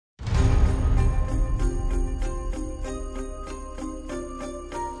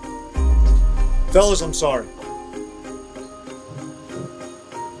Fellas, I'm sorry.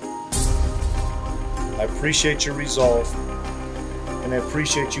 I appreciate your resolve, and I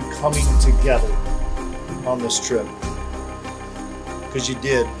appreciate you coming together on this trip. Because you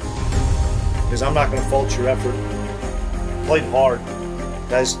did. Because I'm not going to fault your effort. You played hard.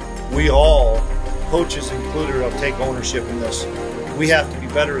 Guys, we all, coaches included, have to take ownership in this. We have to be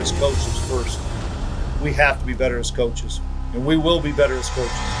better as coaches first. We have to be better as coaches. And we will be better as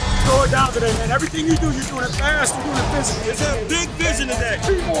coaches. Throw it down today, man. Everything you do, you're doing it fast, you're doing it physically. It's a big vision today.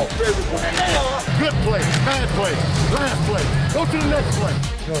 Be more physical. Good play, bad play, last play. Go to the next play.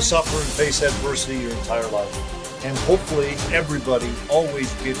 You're going to suffer and face adversity your entire life. And hopefully everybody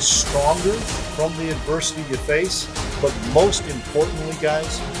always gets stronger from the adversity you face. But most importantly,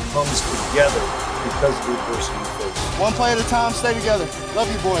 guys, comes together because of the adversity you face. One play at a time, stay together. Love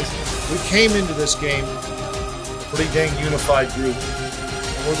you, boys. We came into this game a pretty dang unified group.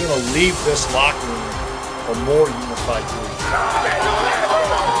 And we're going to leave this locker room a more unified group.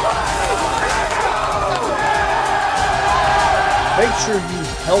 Make sure you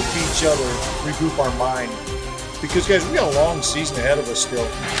help each other regroup our mind. Because, guys, we got a long season ahead of us still.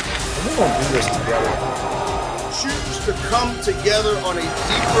 And we're going to do this together. Choose to come together on a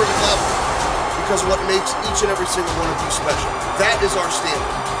deeper level because of what makes each and every single one of you special. That is our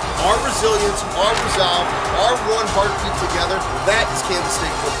standard. Our resilience, our resolve, our one heartbeat together, that is Kansas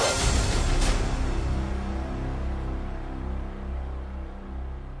State football.